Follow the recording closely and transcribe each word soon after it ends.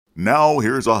Now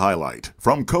here's a highlight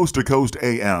from Coast to Coast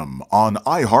AM on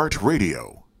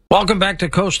iHeartRadio. Welcome back to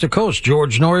Coast.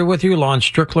 George Noory with you. Lon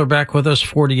Strickler back with us,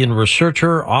 Fortean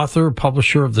researcher, author,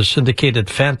 publisher of the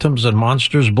syndicated Phantoms and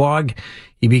Monsters blog.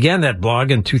 He began that blog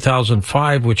in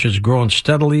 2005, which has grown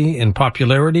steadily in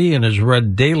popularity and is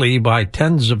read daily by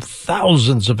tens of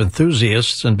thousands of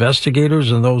enthusiasts,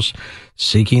 investigators, and those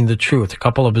seeking the truth. A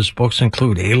couple of his books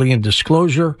include Alien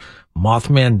Disclosure,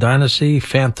 Mothman Dynasty,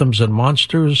 Phantoms and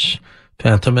Monsters,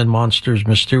 Phantom and Monsters,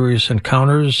 Mysterious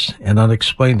Encounters, and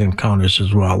Unexplained Encounters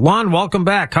as well. Lon, welcome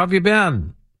back. How have you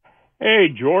been? Hey,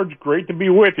 George. Great to be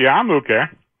with you. I'm okay.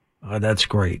 That's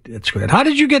great. It's great. How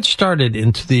did you get started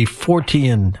into the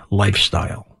Fortean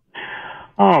lifestyle?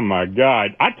 Oh, my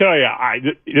God. I tell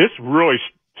you, this really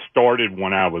started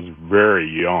when I was very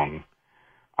young.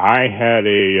 I had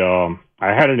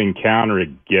an encounter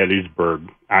at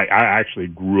Gettysburg. I actually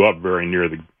grew up very near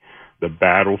the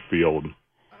battlefield.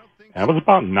 I was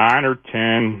about 9 or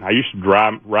 10. I used to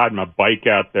ride my bike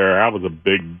out there. I was a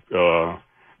big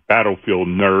battlefield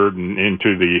nerd and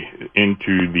into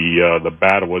the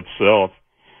battle itself.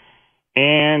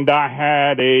 And I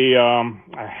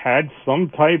had some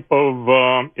type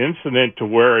of incident to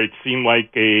where it seemed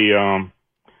like a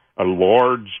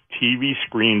large TV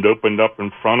screen opened up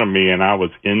in front of me, and I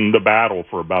was in the battle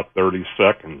for about 30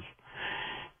 seconds.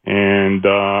 And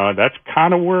that's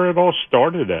kind of where it all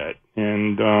started at.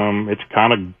 And it's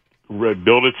kind of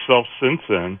built itself since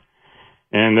then.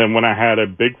 And then when I had a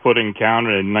Bigfoot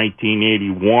encounter in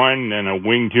 1981 and a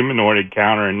winged humanoid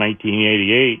encounter in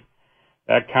 1988,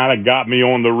 that kind of got me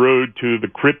on the road to the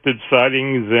cryptid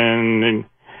sightings and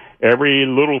every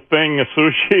little thing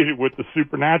associated with the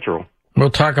supernatural. We'll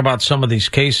talk about some of these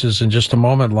cases in just a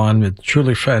moment, Lon. It's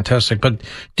truly fantastic. But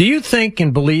do you think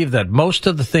and believe that most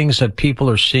of the things that people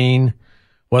are seeing,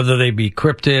 whether they be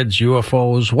cryptids,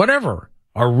 UFOs, whatever,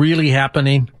 are really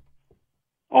happening?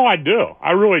 Oh, I do.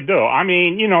 I really do. I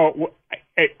mean,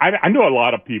 I know a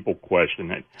lot of people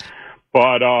question it,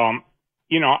 but,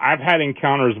 I've had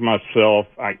encounters myself,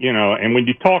 and when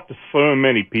you talk to so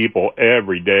many people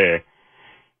every day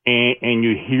and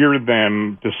you hear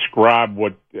them describe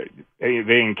what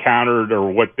they encountered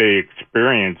or what they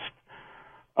experienced,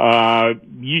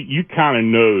 you kind of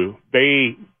know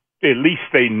at least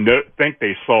they think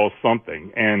they saw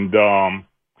something. And,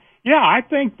 I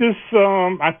think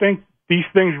these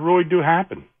things really do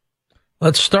happen.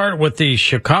 Let's start with the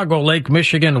Chicago Lake,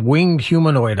 Michigan winged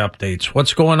humanoid updates.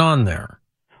 What's going on there?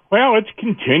 Well, it's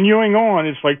continuing on.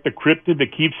 It's like the cryptid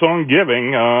that keeps on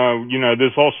giving.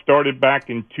 This all started back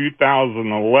in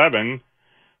 2011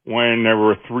 when there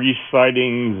were 3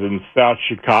 sightings in South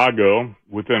Chicago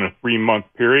within a 3-month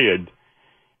period.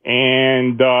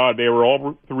 And they were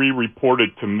all 3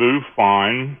 reported to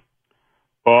MUFON.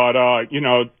 But,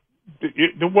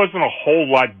 there wasn't a whole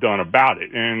lot done about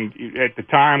it. And at the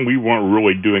time, we weren't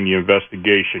really doing the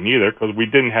investigation either because we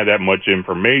didn't have that much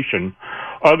information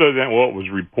other than what was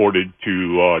reported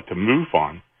to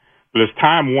MUFON. But as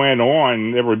time went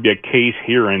on, there would be a case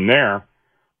here and there.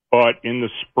 But in the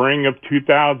spring of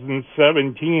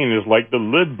 2017, it's like the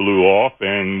lid blew off,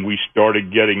 and we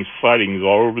started getting sightings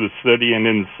all over the city and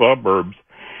in the suburbs.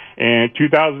 And in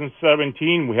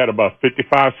 2017, we had about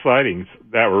 55 sightings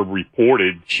that were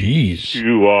reported to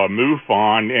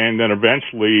MUFON. And then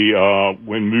eventually,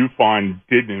 when MUFON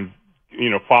didn't,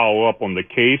 follow up on the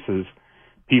cases,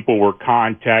 people were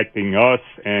contacting us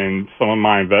and some of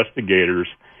my investigators.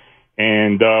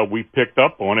 And we picked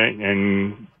up on it,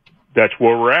 and that's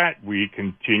where we're at. We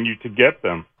continue to get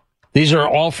them. These are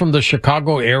all from the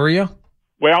Chicago area?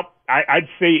 Well, I'd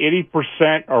say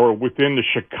 80% are within the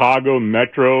Chicago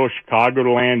metro,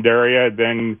 Chicagoland area.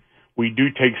 Then we do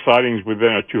take sightings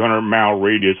within a 200-mile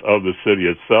radius of the city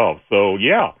itself. So,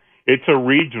 yeah, it's a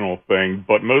regional thing,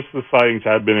 but most of the sightings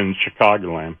have been in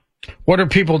Chicagoland. What are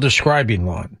people describing,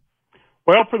 Lon?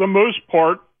 Well, for the most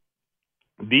part,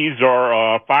 these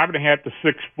are 5.5 to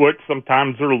 6 foot.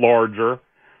 Sometimes they're larger,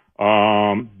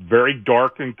 very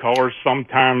dark in color.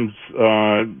 Sometimes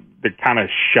they're kind of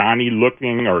shiny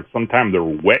looking, or sometimes they're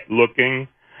wet looking.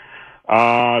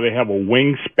 They have a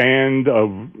wingspan of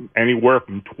anywhere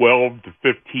from 12 to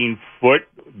 15 foot.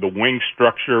 The wing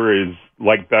structure is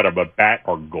like that of a bat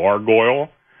or gargoyle,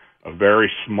 a very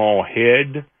small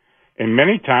head, and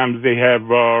many times they have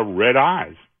red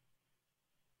eyes.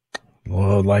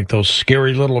 Well, like those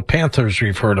scary little panthers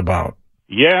we've heard about.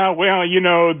 Yeah, well,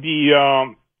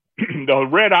 the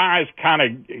red eyes kind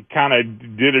of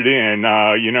did it in.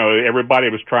 Everybody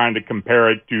was trying to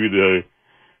compare it to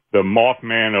the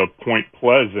Mothman of Point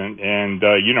Pleasant. And,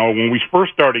 when we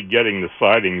first started getting the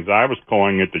sightings, I was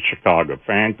calling it the Chicago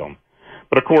Phantom.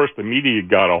 But of course, the media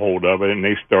got a hold of it, and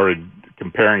they started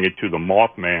comparing it to the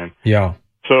Mothman. Yeah.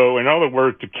 So, in other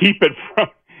words, to keep it from,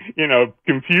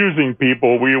 confusing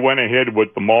people, we went ahead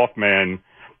with the Mothman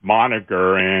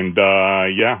moniker, and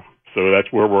so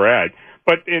that's where we're at.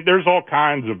 But there's all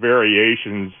kinds of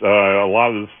variations. A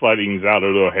lot of the sightings out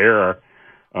of O'Hare,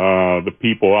 the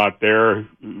people out there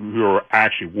who are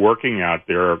actually working out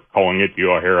there are calling it the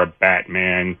O'Hare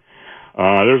Batman.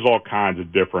 There's all kinds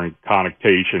of different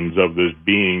connotations of this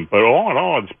being, but all in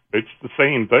all, it's the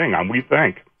same thing, we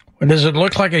think. Does it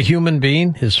look like a human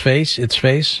being, its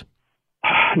face?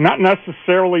 Not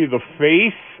necessarily the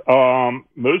face.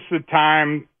 Most of the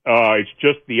time, it's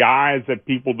just the eyes that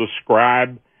people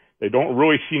describe. They don't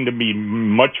really seem to be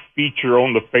much feature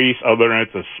on the face other than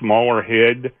it's a smaller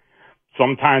head.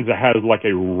 Sometimes it has like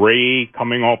a ray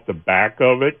coming off the back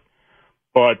of it,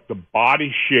 but the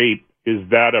body shape is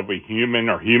that of a human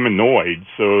or humanoid,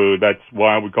 so that's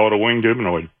why we call it a winged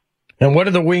humanoid. And what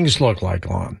do the wings look like,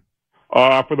 Lon?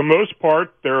 For the most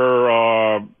part,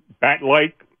 they're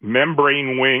bat-like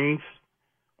membrane wings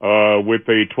with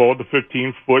a 12 to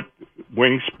 15-foot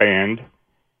wingspan.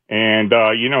 And,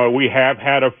 we have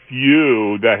had a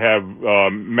few that have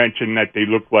mentioned that they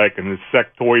look like an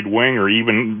insectoid wing or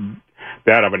even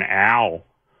that of an owl.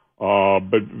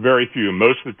 But very few.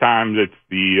 Most of the time, it's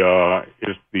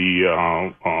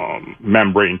the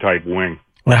membrane type wing.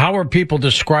 Well, how are people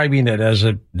describing it as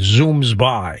it zooms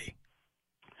by?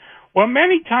 Well,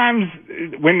 many times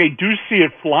when they do see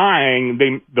it flying,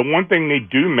 the one thing they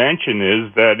do mention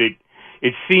is that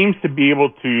it seems to be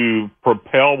able to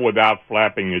propel without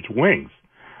flapping its wings,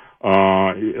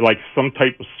 like some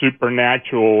type of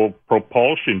supernatural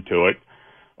propulsion to it.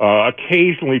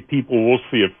 Occasionally, people will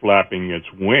see it flapping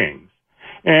its wings.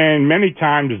 And many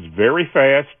times it's very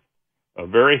fast, a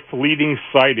very fleeting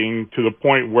sighting to the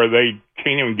point where they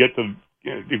can't even get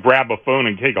to grab a phone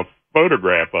and take a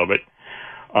photograph of it.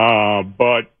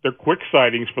 But they're quick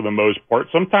sightings for the most part.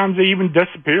 Sometimes they even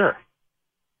disappear.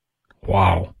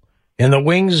 Wow. And the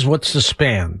wings, what's the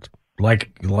span?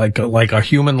 Like a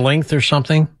human length or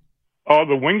something? Oh,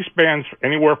 the wingspan's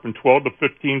anywhere from 12 to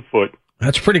 15 foot.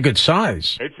 That's pretty good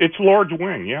size. It's large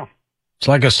wing, yeah. It's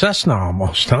like a Cessna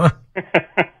almost, huh?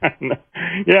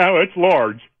 Yeah, it's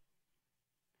large.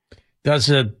 Does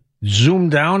it zoom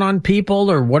down on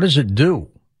people, or what does it do?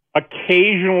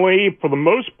 Occasionally, for the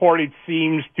most part, it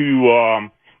seems to,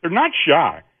 they're not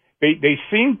shy. They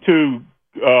seem to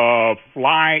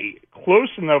fly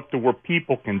close enough to where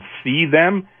people can see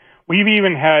them. We've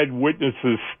even had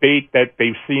witnesses state that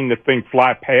they've seen the thing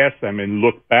fly past them and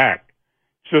look back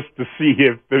just to see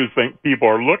if those people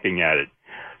are looking at it.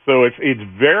 So it's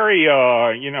very,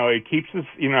 it keeps us,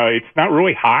 it's not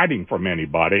really hiding from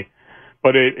anybody,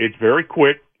 but it's very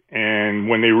quick. And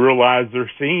when they realize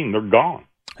they're seen, they're gone.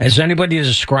 Has anybody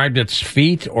described its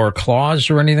feet or claws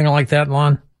or anything like that,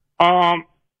 Lon?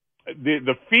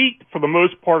 The feet, for the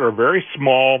most part, are very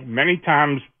small. Many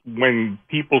times when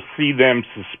people see them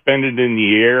suspended in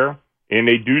the air, and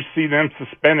they do see them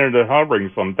suspended or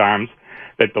hovering sometimes,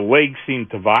 that the legs seem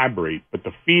to vibrate. But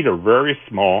the feet are very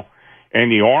small,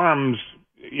 and the arms,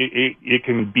 it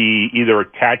can be either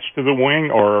attached to the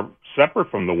wing or separate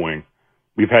from the wing.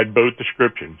 We've had both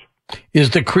descriptions. Is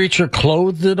the creature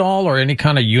clothed at all or any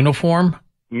kind of uniform?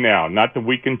 No, not that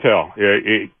we can tell.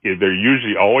 They're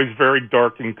usually always very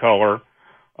dark in color.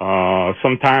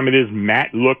 Sometimes it is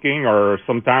matte looking, or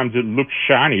sometimes it looks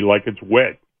shiny like it's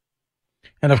wet.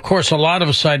 And of course, a lot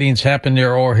of sightings happen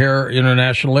near O'Hare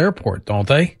International Airport, don't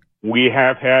they? We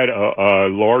have had a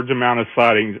large amount of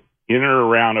sightings in and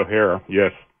around O'Hare,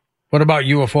 yes. What about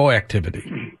UFO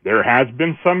activity? There has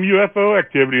been some UFO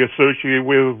activity associated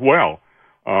with it as well.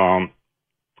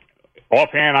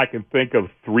 Offhand, I can think of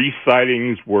 3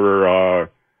 sightings where a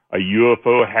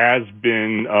UFO has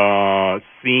been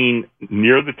seen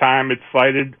near the time it's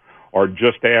sighted or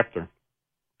just after.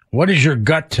 What does your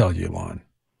gut tell you, Lon?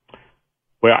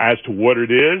 Well, as to what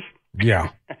it is, yeah,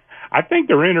 I think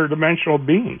they're interdimensional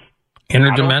beings.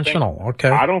 Interdimensional, okay.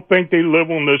 I don't think they live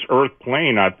on this Earth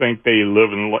plane. I think they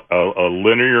live in a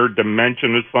linear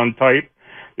dimension of some type.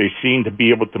 They seem to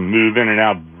be able to move in and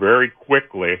out very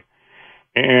quickly.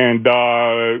 And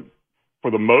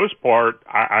for the most part,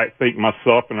 I think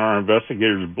myself and our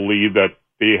investigators believe that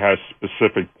they have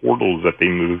specific portals that they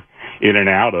move in and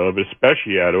out of,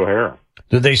 especially at O'Hare.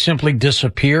 Do they simply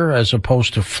disappear as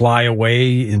opposed to fly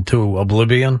away into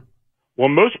oblivion? Well,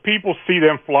 most people see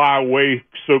them fly away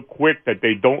so quick that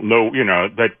they don't know,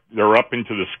 that they're up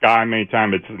into the sky. Many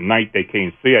times it's at night, they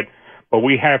can't see it. But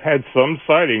we have had some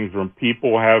sightings where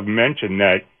people have mentioned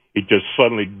that it just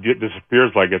suddenly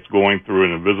disappears like it's going through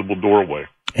an invisible doorway.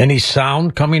 Any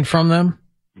sound coming from them?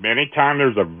 Many times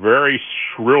there's a very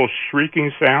shrill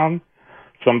shrieking sound.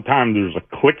 Sometimes there's a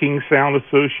clicking sound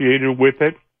associated with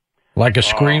it. Like a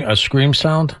scream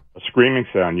sound? A screaming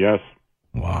sound, yes.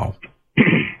 Wow.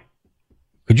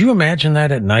 Could you imagine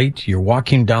that at night? You're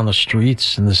walking down the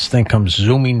streets and this thing comes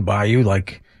zooming by you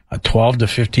like a 12 to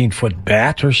 15-foot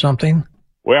bat or something?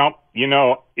 Well,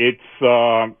 it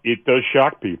does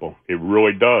shock people. It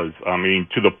really does. I mean,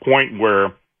 to the point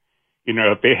where,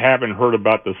 if they haven't heard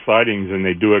about the sightings and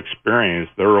they do experience,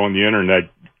 they're on the internet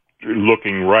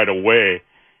looking right away.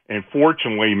 And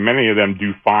fortunately, many of them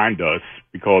do find us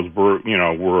because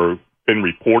we've been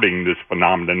reporting this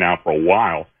phenomenon now for a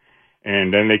while.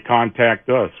 And then they contact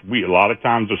us. A lot of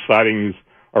times the sightings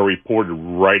are reported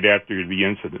right after the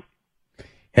incident.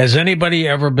 Has anybody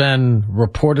ever been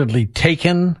reportedly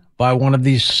taken by one of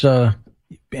these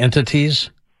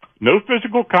entities? No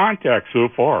physical contact so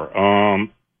far.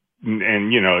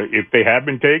 If they have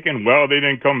been taken, well, they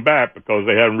didn't come back because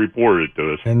they haven't reported it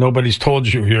to us. And nobody's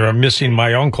told you you're missing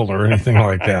my uncle or anything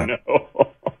like that. No.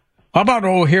 How about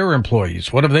O'Hare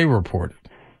employees? What have they reported?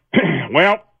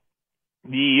 Well,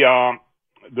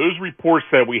 those reports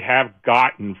that we have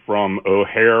gotten from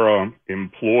O'Hare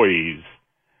employees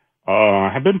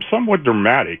have been somewhat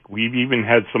dramatic. We've even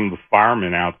had some of the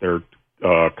firemen out there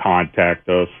contact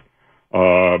us.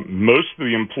 Most of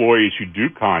the employees who do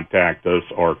contact us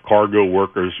are cargo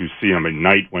workers who see them at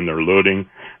night when they're loading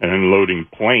and unloading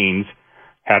planes.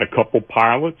 Had a couple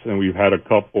pilots, and we've had a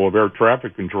couple of air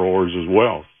traffic controllers as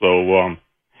well. So,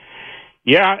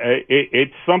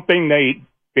 it's something they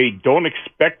don't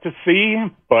expect to see,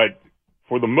 but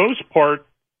for the most part,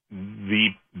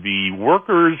 the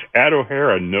workers at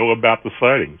O'Hara know about the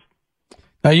sightings.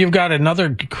 Now, you've got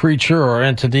another creature or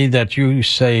entity that you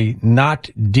say not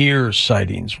deer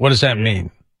sightings. What does that mean?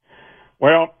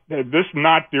 Well, this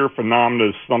not deer phenomenon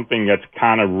is something that's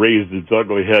kind of raised its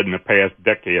ugly head in the past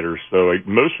decade or so. It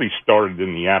mostly started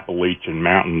in the Appalachian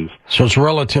Mountains. So it's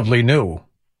relatively new.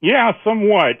 Yeah,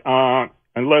 somewhat,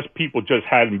 unless people just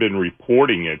hadn't been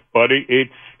reporting it. But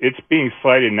it's being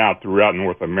sighted now throughout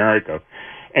North America.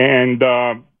 And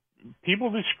people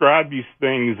describe these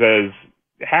things as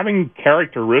having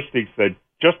characteristics that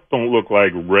just don't look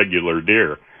like regular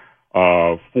deer.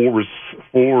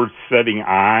 Forward-setting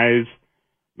eyes.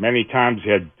 Many times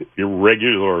you had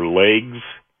irregular legs.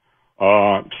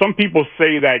 Some people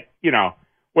say that,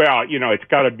 it's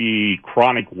got to be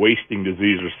chronic wasting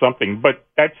disease or something, but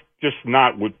that's just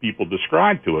not what people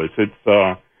describe to us. It's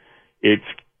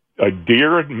a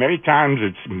deer. Many times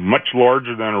it's much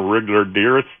larger than a regular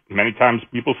deer. Many times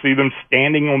people see them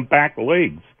standing on back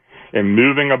legs and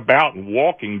moving about and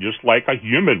walking just like a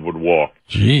human would walk.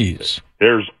 Jeez.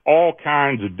 There's all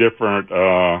kinds of different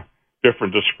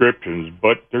descriptions,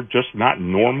 but they're just not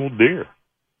normal deer.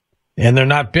 And they're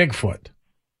not Bigfoot.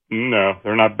 No,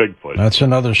 they're not Bigfoot. That's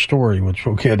another story, which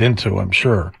we'll get into, I'm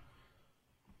sure.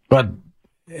 But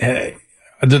do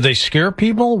they scare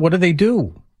people? What do they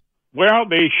do? Well,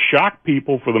 they shock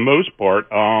people for the most part.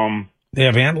 They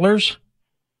have antlers?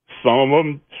 Some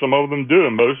of them do.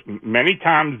 Many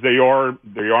times they are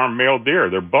male deer.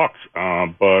 They're bucks.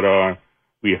 But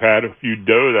we've had a few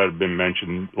doe that have been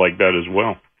mentioned like that as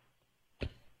well.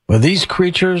 Well, these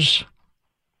creatures,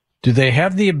 do they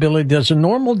have the ability? Does a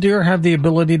normal deer have the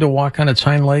ability to walk on its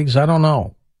hind legs? I don't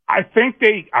know. I think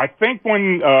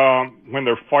when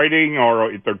they're fighting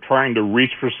or if they're trying to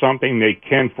reach for something, they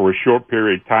can for a short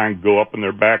period of time go up on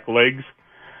their back legs.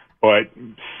 But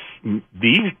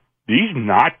these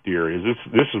not deer,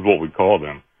 this is what we call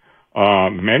them.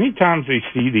 Many times they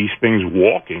see these things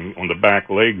walking on the back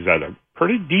legs at a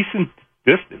pretty decent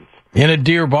distance. In a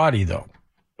deer body, though.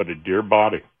 But a deer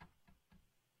body.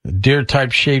 A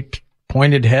deer-type shaped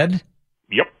pointed head?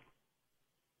 Yep.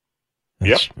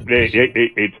 It's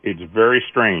very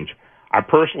strange. I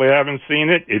personally haven't seen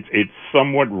it. It's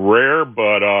somewhat rare,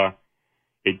 but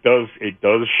it does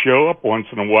show up once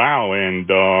in a while. And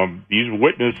these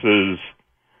witnesses,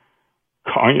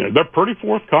 they're pretty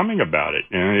forthcoming about it.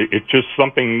 And it's just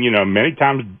something, many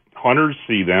times hunters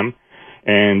see them,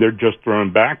 and they're just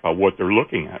thrown back by what they're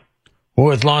looking at. Well,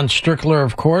 with Lon Strickler,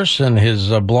 of course, and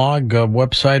his blog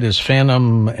website is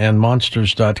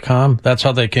phantomandmonsters.com. That's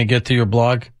how they can get to your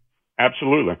blog?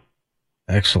 Absolutely.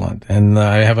 Excellent. And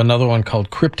I have another one called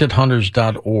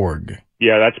cryptidhunters.org.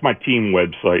 Yeah, that's my team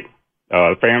website,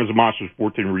 the Phantoms and Monsters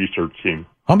 14 research team.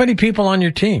 How many people on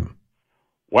your team?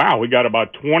 Wow, we got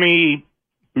about 20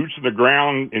 boots on the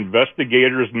ground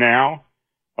investigators now,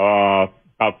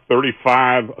 about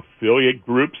 35 affiliate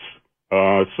groups.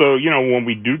 So, when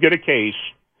we do get a case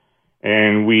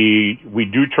And we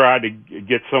do try to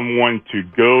get someone to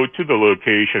go to the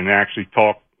location and actually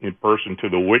talk in person to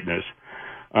the witness.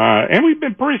 And we've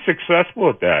been pretty successful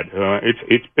at that.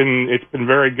 It's been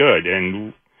very good.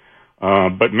 And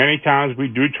but many times we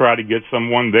do try to get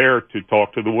someone there to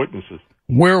talk to the witnesses.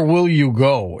 Where will you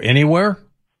go? Anywhere?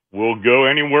 We'll go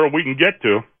anywhere we can get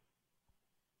to.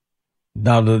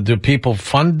 Now, do people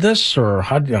fund this, or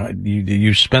how do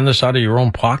you spend this out of your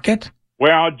own pocket?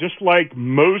 Well, just like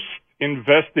most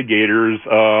investigators,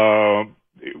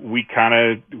 we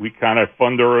kind of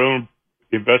fund our own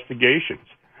investigations.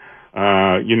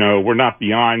 We're not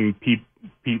beyond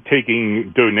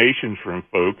taking donations from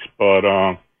folks, but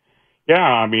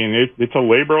it's a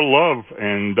labor of love,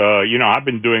 and I've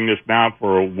been doing this now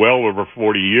for well over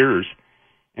 40 years,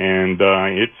 and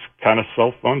it's kind of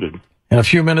self-funded. And a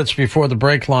few minutes before the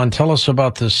break, Lon, tell us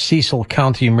about the Cecil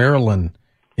County, Maryland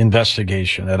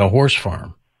investigation at a horse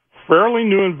farm. Fairly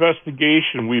new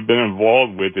investigation we've been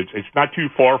involved with. It's not too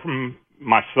far from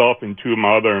myself and two of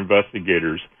my other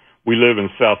investigators. We live in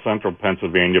South Central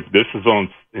Pennsylvania. This is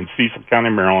in Cecil County,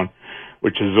 Maryland,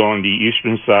 which is on the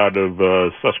eastern side of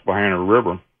Susquehanna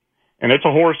River. And it's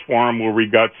a horse farm where we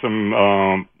got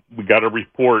a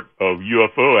report of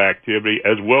UFO activity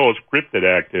as well as cryptid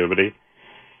activity.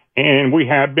 And we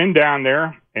have been down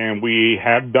there, and we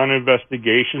have done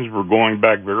investigations. We're going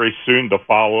back very soon to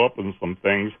follow up on some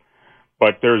things.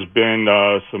 But there's been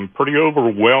some pretty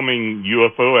overwhelming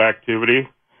UFO activity,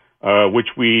 which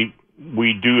we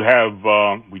do have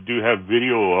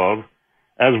video of,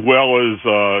 as well as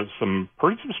some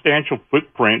pretty substantial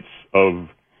footprints of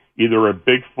either a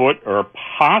Bigfoot or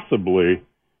possibly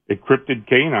a cryptid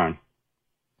canine.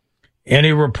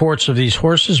 Any reports of these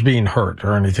horses being hurt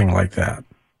or anything like that?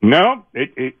 No,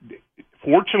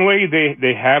 fortunately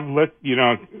they have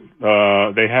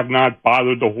they have not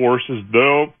bothered the horses,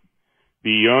 though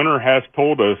the owner has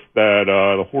told us that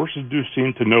the horses do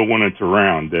seem to know when it's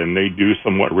around, and they do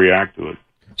somewhat react to it.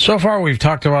 So far, we've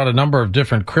talked about a number of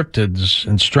different cryptids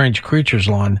and strange creatures,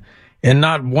 Lon, and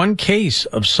not one case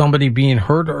of somebody being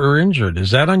hurt or injured. Is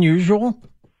that unusual?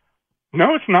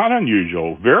 No, it's not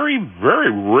unusual. Very, very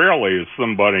rarely is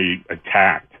somebody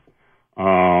attacked.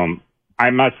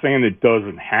 I'm not saying it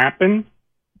doesn't happen.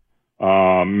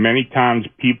 Many times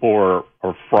people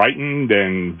are frightened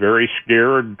and very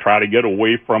scared, try to get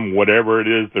away from whatever it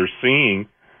is they're seeing.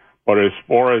 But as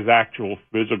far as actual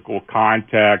physical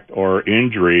contact or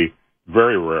injury,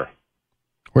 very rare.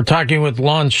 We're talking with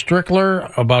Lon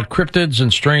Strickler about cryptids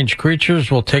and strange creatures.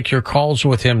 We'll take your calls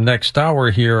with him next hour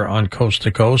here on Coast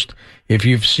to Coast. If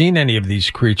you've seen any of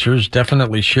these creatures,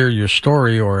 definitely share your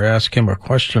story or ask him a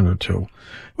question or two.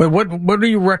 But what do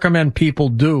you recommend people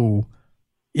do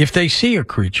if they see a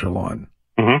creature, Lon?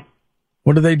 Mm-hmm.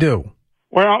 What do they do?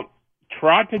 Well,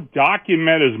 try to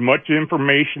document as much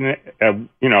information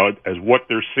as what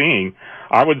they're seeing.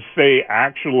 I would say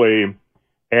actually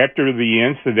after the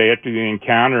incident, after the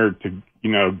encounter, to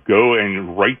go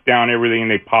and write down everything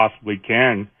they possibly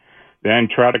can, then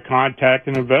try to contact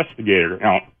an investigator.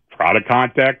 Now, try to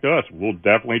contact us. We'll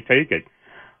definitely take it.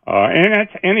 And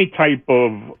that's any type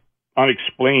of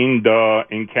unexplained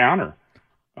encounter.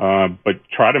 But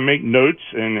try to make notes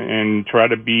and try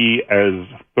to be as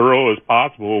thorough as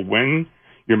possible when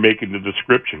you're making the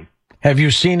description. Have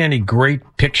you seen any great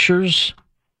pictures?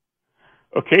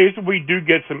 Occasionally we do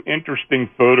get some interesting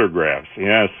photographs,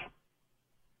 yes.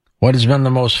 What has been the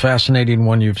most fascinating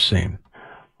one you've seen?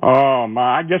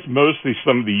 I guess mostly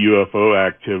some of the UFO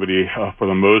activity for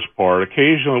the most part.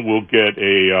 Occasionally we'll get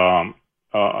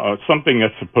something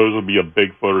that's supposed to be a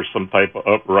Bigfoot or some type of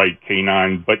upright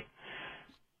canine, but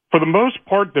for the most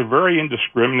part, they're very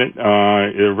indiscriminate.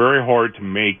 They're very hard to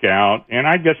make out, and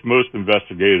I guess most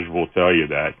investigators will tell you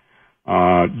that.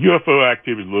 UFO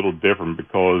activity is a little different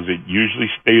because it usually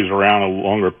stays around a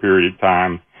longer period of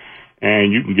time,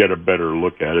 and you can get a better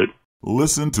look at it.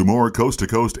 Listen to more Coast to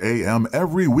Coast AM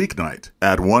every weeknight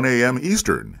at 1 a.m.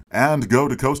 Eastern, and go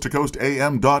to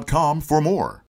coasttocoastam.com for more.